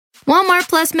Walmart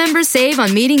Plus members save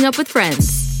on meeting up with friends.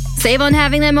 Save on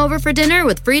having them over for dinner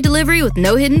with free delivery with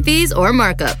no hidden fees or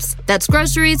markups. That's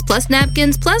groceries, plus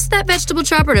napkins, plus that vegetable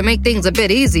chopper to make things a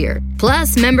bit easier.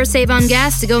 Plus, members save on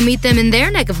gas to go meet them in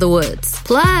their neck of the woods.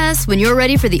 Plus, when you're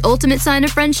ready for the ultimate sign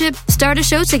of friendship, start a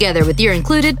show together with your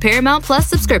included Paramount Plus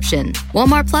subscription.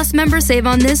 Walmart Plus members save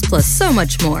on this plus so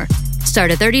much more. Start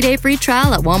a 30-day free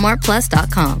trial at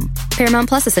walmartplus.com. Paramount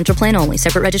Plus Essential Plan only.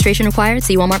 Separate registration required.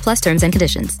 See Walmart Plus terms and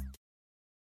conditions.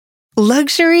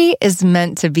 Luxury is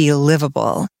meant to be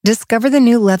livable. Discover the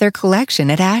new leather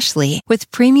collection at Ashley with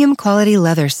premium quality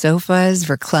leather sofas,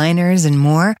 recliners, and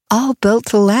more, all built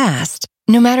to last.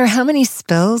 No matter how many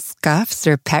spills, scuffs,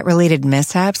 or pet-related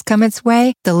mishaps come its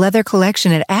way, the leather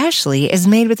collection at Ashley is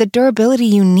made with the durability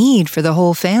you need for the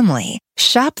whole family.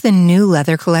 Shop the new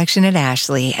leather collection at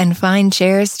Ashley and find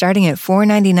chairs starting at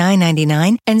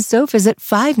 $499.99 and sofas at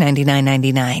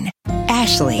 $599.99.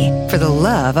 Ashley, for the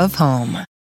love of home.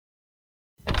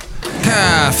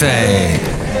 Café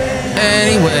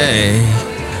Anyway.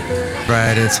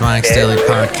 Right, it's Mike's Daily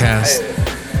Podcast.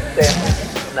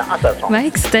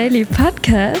 Mike's Daily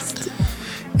Podcast.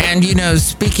 And you know,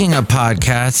 speaking of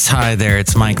podcasts, hi there,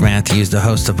 it's Mike Matthews, the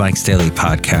host of Mike's Daily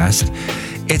Podcast.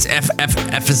 It's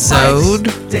episode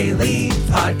Mike's Daily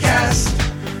Podcast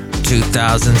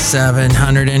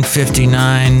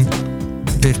 2759.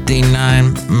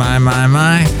 59.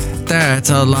 My. That's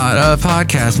a lot of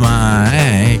podcasts,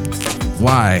 Mike.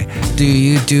 Why do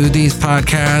you do these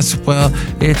podcasts? Well,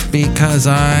 it's because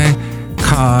I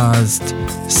caused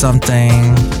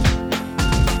something,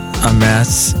 a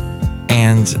mess,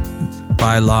 and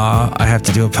by law, I have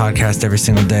to do a podcast every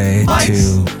single day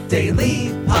Mike's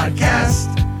Daily Podcast.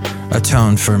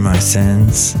 Atone for my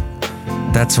sins.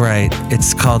 That's right.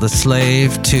 It's called a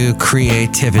slave to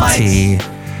creativity,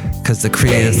 because the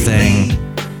creative thing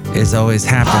is always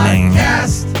happening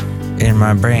in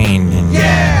my brain.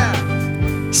 Yeah.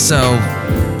 So,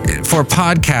 for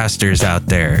podcasters out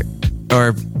there,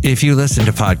 or if you listen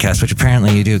to podcasts, which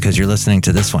apparently you do because you're listening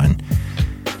to this one,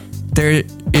 there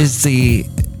is the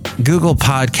Google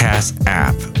Podcast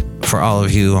app for all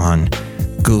of you on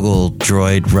Google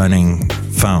Droid running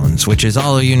phones, which is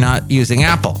all of you not using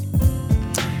Apple.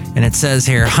 And it says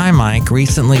here, "Hi, Mike.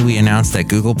 Recently, we announced that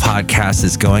Google Podcasts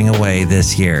is going away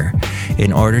this year.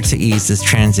 In order to ease this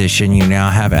transition, you now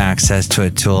have access to a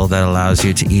tool that allows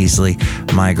you to easily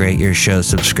migrate your show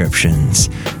subscriptions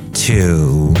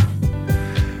to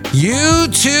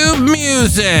YouTube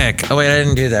Music." Oh, wait, I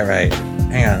didn't do that right.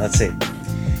 Hang on, let's see.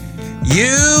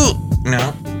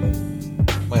 No.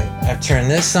 Wait, I've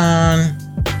turned this on,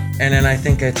 and then I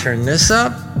think I turned this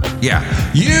up. Yeah.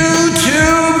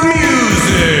 YouTube Music.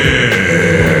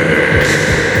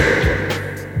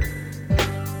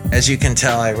 As you can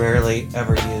tell, I rarely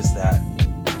ever use that.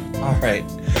 All right.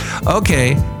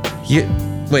 Okay.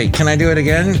 Wait, can I do it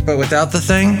again, but without the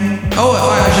thing? Oh,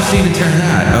 I just need to turn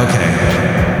that. Okay.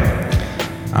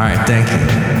 All right, thank you.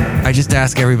 I just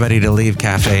ask everybody to leave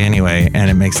Café Anyway, and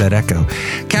it makes that echo.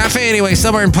 Café Anyway,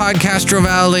 somewhere in Podcastro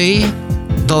Valley,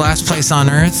 the last place on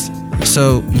earth.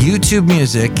 So YouTube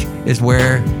Music is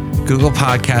where Google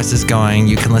Podcasts is going.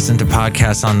 You can listen to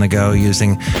podcasts on the go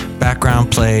using background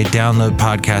play, download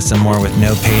podcasts, and more with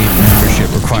no paid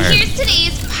membership required. Here's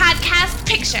today's podcast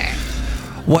picture.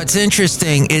 What's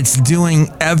interesting, it's doing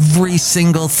every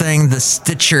single thing the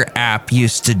Stitcher app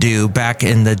used to do back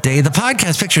in the day. The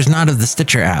podcast picture is not of the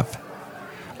Stitcher app.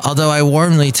 Although I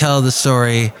warmly tell the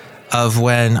story of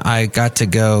when I got to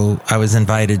go, I was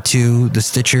invited to the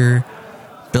Stitcher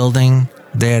building.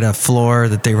 They had a floor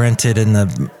that they rented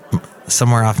in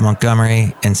somewhere off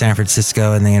Montgomery in San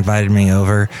Francisco, and they invited me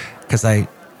over because I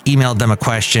emailed them a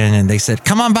question and they said,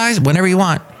 "Come on by whenever you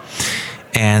want."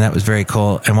 And that was very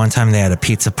cool. And one time they had a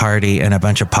pizza party and a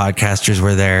bunch of podcasters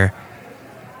were there.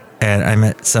 And I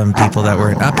met some people that were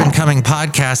an up-and-coming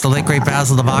podcast, the late great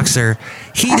Basil the Boxer.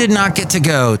 He did not get to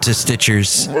go to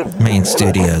Stitcher's main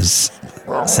studios,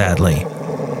 sadly.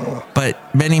 But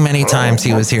many, many times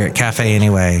he was here at Café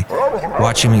Anyway,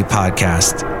 watching me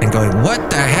podcast and going, "What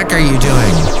the heck are you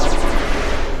doing?"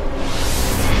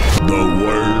 The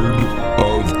word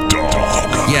of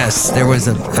dog. Yes, there was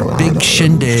a big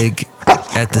shindig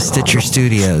at the Stitcher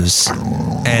Studios,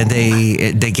 and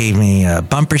they gave me a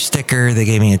bumper sticker, they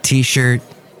gave me a t-shirt,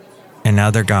 and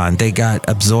now they're gone. They got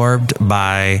absorbed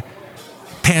by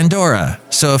Pandora.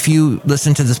 So if you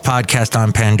listen to this podcast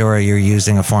on Pandora, you're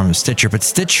using a form of Stitcher. But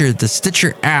the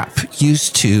Stitcher app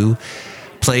used to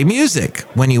play music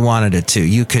when you wanted it to.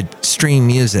 You could stream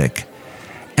music.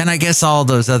 And I guess all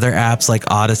those other apps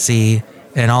like Odyssey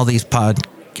and all these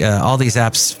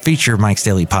apps feature Mike's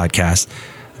Daily Podcast.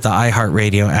 The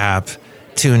iHeartRadio app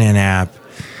TuneIn app.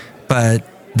 But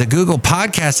the Google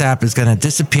Podcast app is going to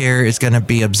disappear. It's going to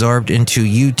be absorbed into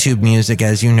YouTube Music.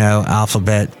 As you know,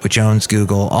 Alphabet, which owns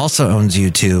Google, also owns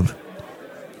YouTube.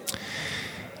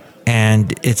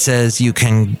 And it says you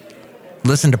can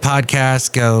listen to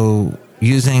podcasts, go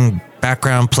using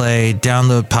background play,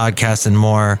 download podcasts, and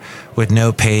more with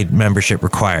no paid membership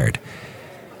required.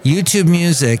 YouTube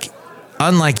Music,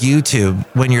 unlike YouTube,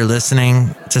 when you're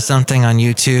listening to something on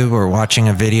YouTube or watching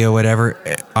a video, whatever,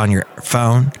 on your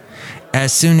phone,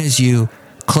 as soon as you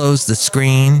close the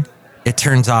screen, it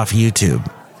turns off YouTube.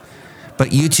 But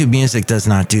YouTube Music does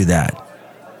not do that.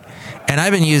 And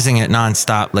I've been using it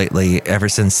nonstop lately ever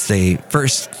since they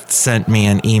first sent me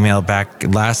an email back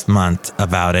last month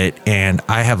about it. And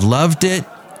I have loved it.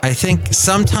 I think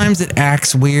sometimes it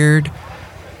acts weird.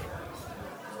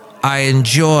 I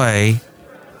enjoy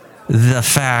the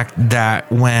fact that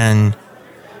when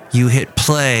you hit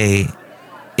play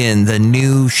in the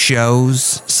new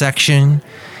shows section,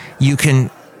 you can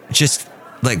just,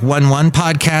 like, when one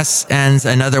podcast ends,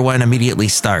 another one immediately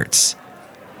starts.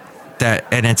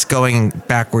 And it's going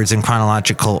backwards in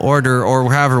chronological order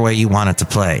or however way you want it to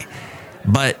play.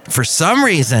 But for some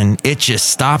reason, it just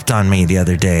stopped on me the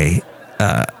other day,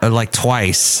 like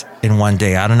twice in one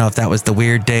day. I don't know if that was the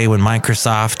weird day when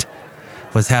Microsoft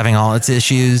was having all its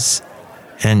issues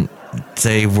and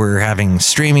they were having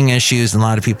streaming issues and a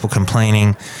lot of people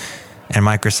complaining. And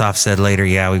Microsoft said later,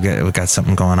 yeah, we got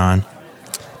something going on.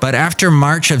 But after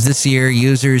March of this year,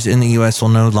 users in the US will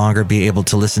no longer be able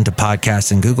to listen to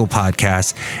podcasts in Google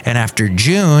Podcasts. And after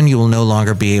June, you will no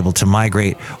longer be able to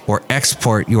migrate or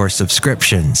export your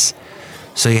subscriptions.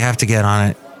 So you have to get on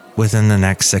it within the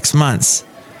next 6 months.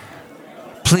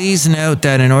 Please note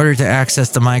that in order to access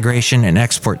the migration and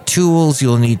export tools,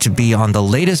 you'll need to be on the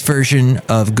latest version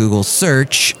of Google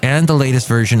Search and the latest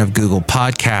version of Google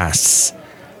Podcasts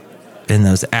in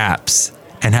those apps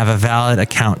and have a valid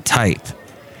account type.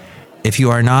 If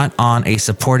you are not on a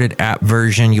supported app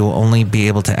version, you will only be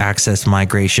able to access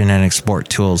migration and export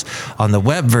tools on the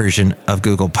web version of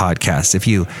Google Podcasts if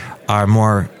you are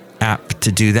more apt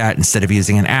to do that instead of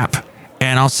using an app.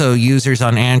 And also, users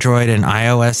on Android and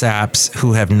iOS apps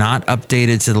who have not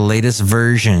updated to the latest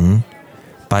version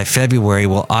by February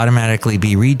will automatically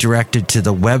be redirected to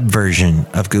the web version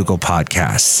of Google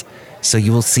Podcasts. So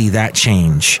you will see that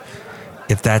change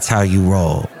if that's how you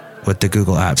roll with the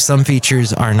Google app. Some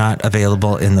features are not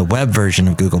available in the web version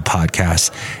of Google Podcasts,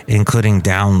 including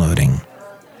downloading.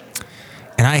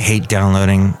 And I hate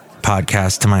downloading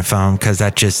podcasts to my phone because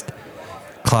that just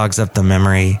clogs up the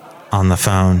memory on the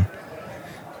phone.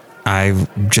 I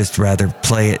just rather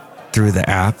play it through the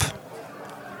app.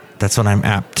 That's what I'm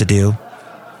apt to do.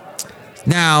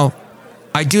 Now,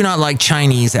 I do not like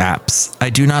Chinese apps. I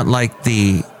do not like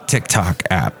the TikTok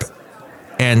app,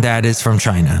 and that is from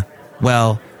China.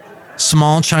 Well,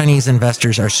 small Chinese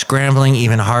investors are scrambling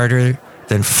even harder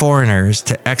than foreigners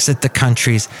to exit the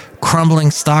country's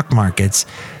crumbling stock markets,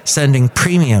 sending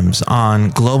premiums on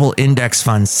global index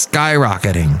funds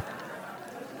skyrocketing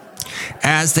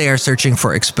as they are searching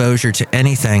for exposure to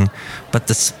anything but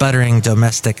the sputtering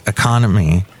domestic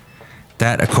economy.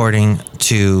 That, according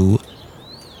to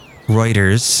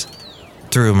Reuters,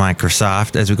 through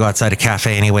Microsoft, as we go outside of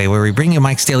Café Anyway, where we bring you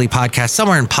Mike's Daily Podcast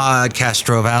somewhere in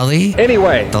Podcastro Valley.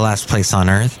 Anyway. The last place on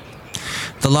earth.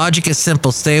 The logic is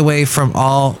simple. Stay away from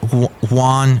all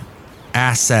yuan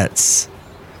assets,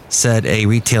 said a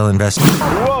retail investor.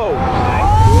 Whoa!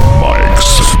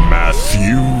 Mike's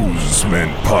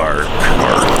Matthewsman Park.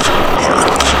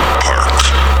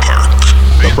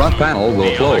 The front panel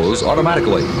will close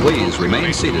automatically. Please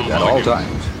remain seated at all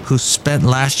times. Who spent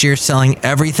last year selling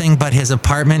everything but his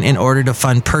apartment in order to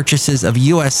fund purchases of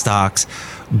U.S. stocks,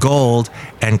 gold,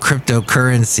 and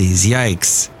cryptocurrencies.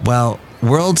 Yikes. Well,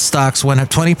 world stocks went up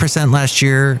 20% last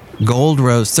year, gold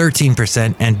rose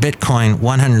 13%, and Bitcoin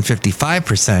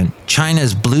 155%.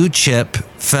 China's blue chip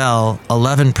fell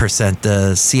 11%,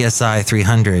 the CSI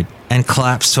 300, and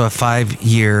collapsed to a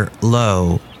 5-year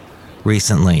low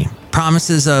recently.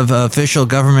 Promises of official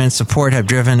government support have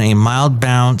driven a mild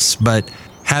bounce, but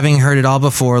having heard it all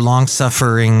before,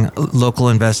 long-suffering local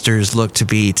investors look to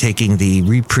be taking the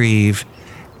reprieve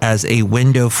as a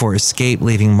window for escape,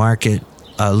 leaving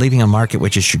a market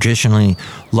which is traditionally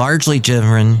largely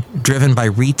driven by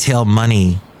retail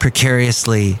money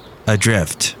precariously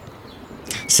adrift.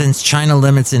 Since China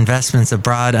limits investments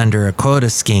abroad under a quota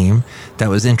scheme that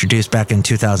was introduced back in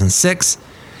 2006,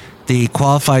 the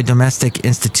Qualified Domestic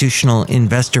Institutional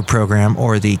Investor Program,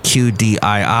 or the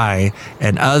QDII,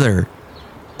 and other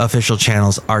official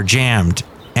channels are jammed,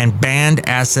 and banned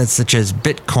assets such as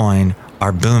Bitcoin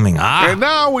are booming. And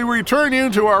now we return you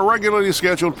to our regularly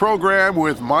scheduled program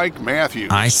with Mike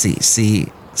Matthews. I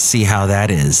see how that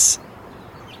is.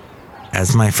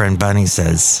 As my friend Bunny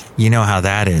says, you know how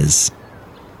that is.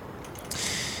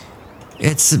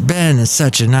 It's been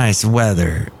such a nice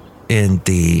weather in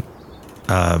the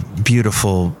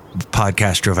beautiful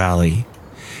Podcastro Valley.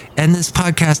 And this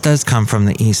podcast does come from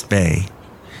the East Bay.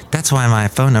 That's why my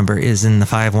phone number is in the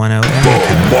 510 area.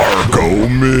 The Marco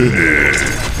Minute.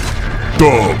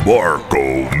 The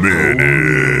Marco Minute.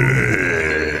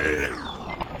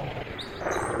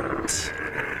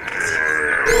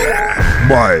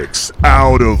 Mike's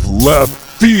out of left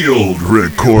field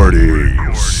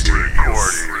recordings.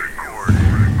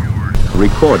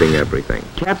 Recording everything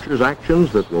captures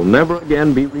actions that will never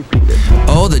again be repeated.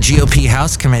 Oh, the GOP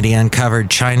House Committee uncovered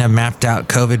China mapped out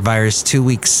COVID virus 2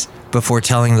 weeks before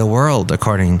telling the world,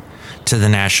 according to the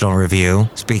National Review.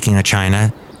 Speaking of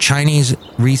China, Chinese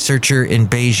researcher in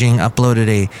Beijing uploaded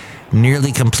a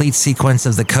nearly complete sequence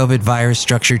of the COVID virus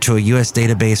structure to a U.S.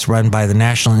 database run by the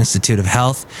National Institute of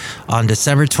Health on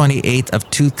December 28th of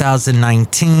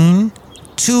 2019,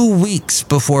 2 weeks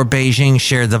before Beijing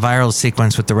shared the viral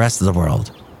sequence with the rest of the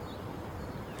world.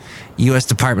 U.S.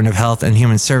 Department of Health and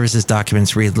Human Services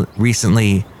documents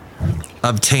recently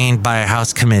obtained by a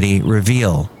House committee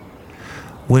reveal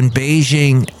when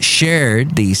Beijing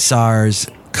shared the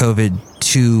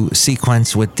SARS-CoV-2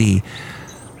 sequence with the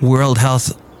World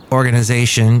Health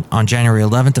Organization on January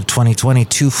 11th of 2020,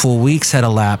 2 full weeks had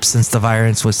elapsed since the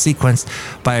virus was sequenced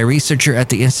by a researcher at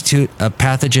the Institute of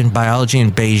Pathogen Biology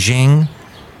in Beijing,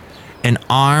 an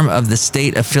arm of the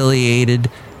state-affiliated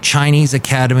Chinese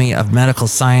Academy of Medical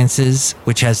Sciences,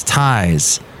 which has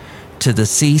ties to the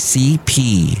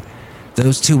CCP.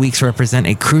 Those 2 weeks represent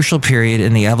a crucial period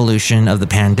in the evolution of the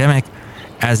pandemic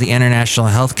as the international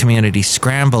health community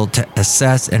scrambled to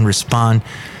assess and respond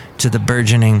to the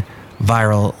burgeoning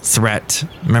viral threat.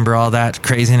 Remember all that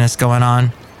craziness going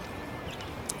on?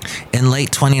 In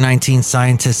late 2019,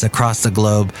 scientists across the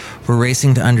globe were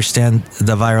racing to understand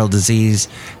the viral disease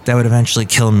that would eventually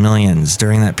kill millions.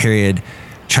 During that period,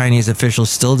 Chinese officials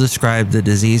still described the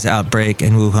disease outbreak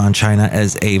in Wuhan, China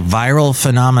as a viral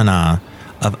phenomena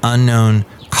of unknown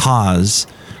cause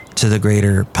to the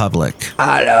greater public.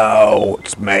 Hello,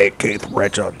 it's me, Keith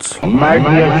Richards.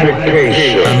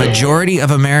 Magnification. A majority of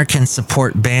Americans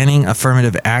support banning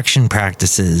affirmative action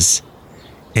practices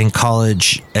in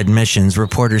college admissions.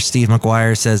 Reporter Steve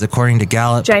McGuire says, according to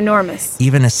Gallup, Ginormous.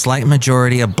 even a slight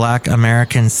majority of Black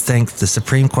Americans think the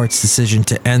Supreme Court's decision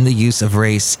to end the use of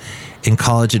race in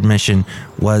college admission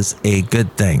was a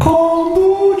good thing.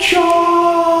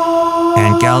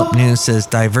 And Gallup News says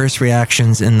diverse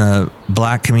reactions in the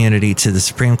Black community to the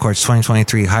Supreme Court's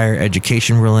 2023 higher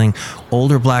education ruling.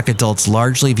 Older Black adults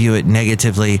largely view it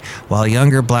negatively, while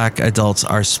younger Black adults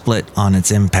are split on its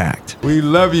impact. We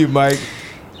love you, Mike.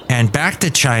 And back to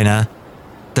China,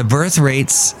 the birth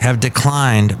rates have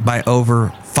declined by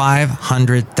over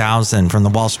 500,000 from the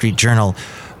Wall Street Journal.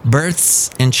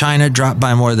 Births in China dropped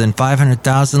by more than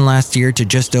 500,000 last year to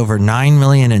just over 9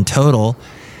 million in total,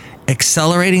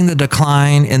 accelerating the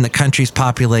decline in the country's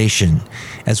population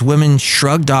as women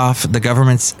shrugged off the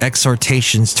government's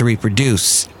exhortations to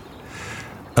reproduce.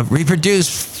 Well,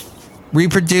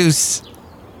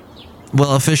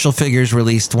 official figures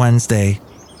released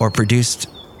produced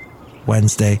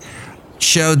Wednesday,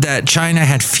 showed that China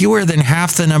had fewer than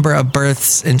half the number of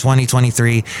births in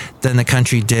 2023 than the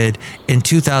country did in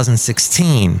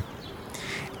 2016.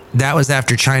 That was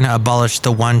after China abolished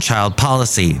the one-child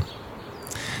policy.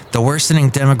 The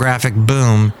worsening demographic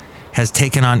boom has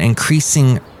taken on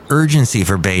increasing urgency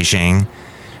for Beijing.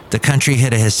 The country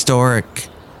hit a historic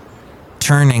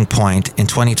turning point in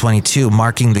 2022,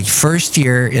 marking the first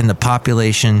year in the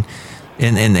population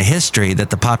in the history that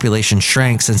the population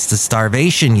shrank since the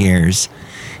starvation years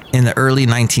in the early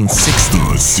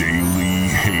 1960s. The Daily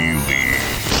Haley.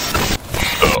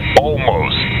 The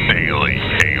almost Daily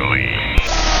Haley.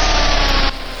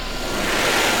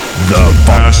 The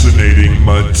Fascinating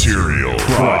Material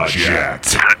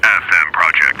Project. The FM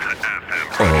Project.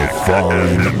 A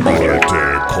fine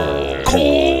article.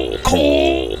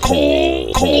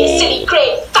 You silly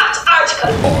great fat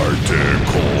article.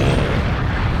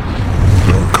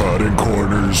 The Cutting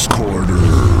Corners Corner.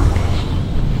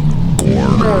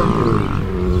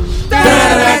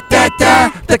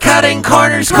 The Cutting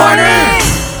Corners Corner!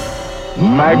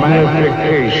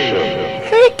 Magnification.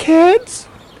 Hey, kids.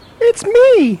 It's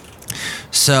me.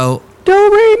 So,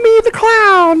 Do-Re-Mi the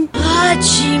Clown.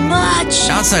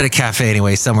 outside of Café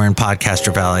Anyway, somewhere in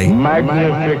Podcastro Valley,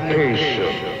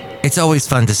 Magnification. it's always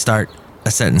fun to start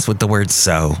a sentence with the word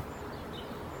so.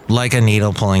 like a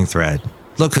needle pulling thread.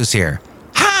 Look who's here.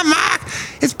 Hi, Mark.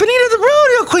 It's Benita the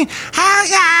rodeo queen. How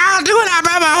y'all doing? I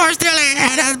brought my horse Dilly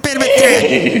and a bit of a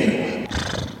thread.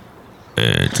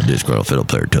 It's a Disgruntled Fiddle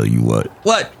Player. Tell you what.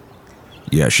 What?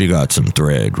 Yeah, she got some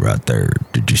thread right there.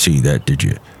 Did you see that? Did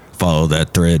you follow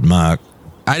that thread, Mark?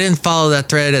 I didn't follow that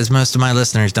thread, as most of my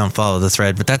listeners don't follow the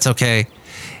thread, but that's okay.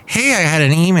 Hey, I had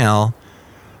an email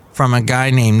from a guy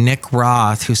named Nick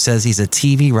Roth who says he's a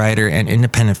TV writer and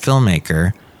independent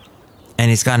filmmaker, and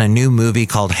he's got a new movie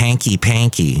called Hanky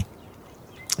Panky,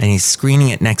 and he's screening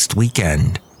it next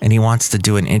weekend, and he wants to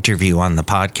do an interview on the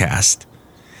podcast.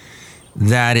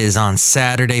 That is on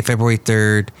Saturday, February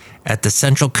 3rd at the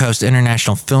Central Coast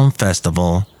International Film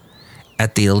Festival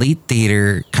at the Elite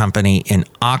Theater Company in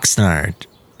Oxnard,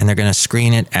 and they're going to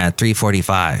screen it at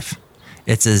 3:45.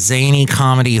 It's a zany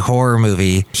comedy horror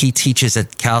movie. He teaches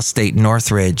at Cal State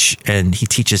Northridge, and he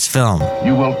teaches film.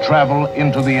 You will travel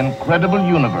into the incredible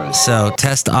universe. So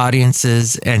test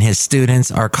audiences and his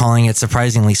students are calling it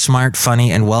surprisingly smart,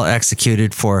 funny, and well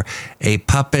executed for a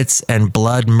puppets and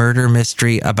blood murder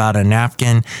mystery about a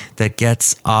napkin that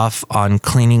gets off on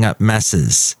cleaning up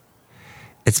messes.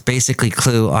 It's basically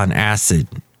Clue on acid.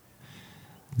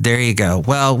 There you go.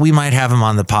 Well, we might have him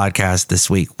on the podcast this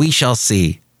week. We shall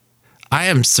see. I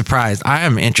am surprised. I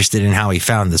am interested in how he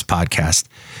found this podcast,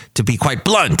 to be quite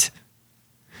blunt.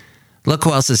 Look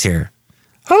who else is here.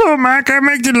 Hello, Mark. I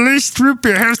make the least root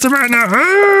beer. Have some right now.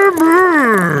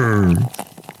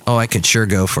 Oh, I could sure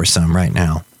go for some right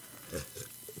now.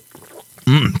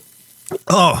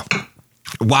 Oh,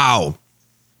 wow.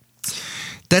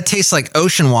 That tastes like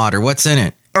ocean water. What's in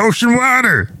it? Ocean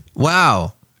water.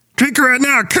 Wow. Drink it right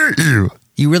now. I'll cut you.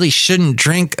 You really shouldn't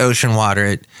drink ocean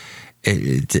water.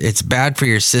 It's bad for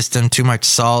your system. Too much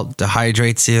salt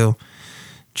dehydrates you.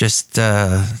 Just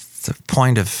the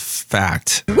point of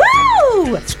fact.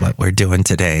 Woo! That's what we're doing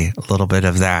today. A little bit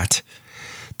of that.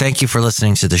 Thank you for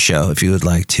listening to the show. If you would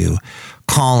like to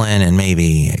call in and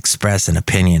maybe express an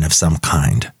opinion of some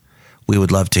kind, we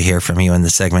would love to hear from you in the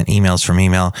segment Emails from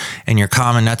Email, and your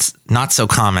comment, not so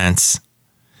comments.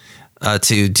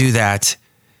 To do that,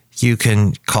 you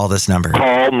can call this number.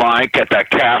 Call Mike at the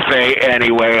Café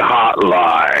Anyway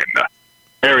hotline.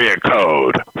 Area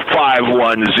code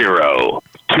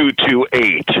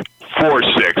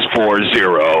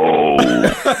 510-228-4640.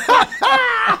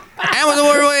 And with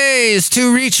more ways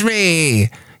to reach me,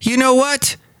 you know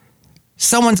what?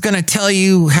 Someone's going to tell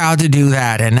you how to do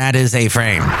that, and that is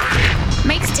A-Frame.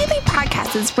 Mike's Daily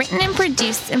Podcast is written and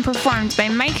produced and performed by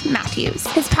Mike Matthews.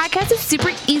 His podcast is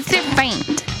super easy to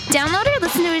find. Download or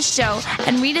listen to his show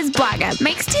and read his blog at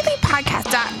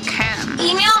mikesdailypodcast.com.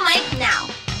 Email Mike now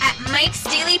at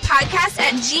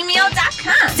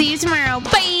mikesdailypodcast@gmail.com. See you tomorrow.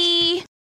 Bye!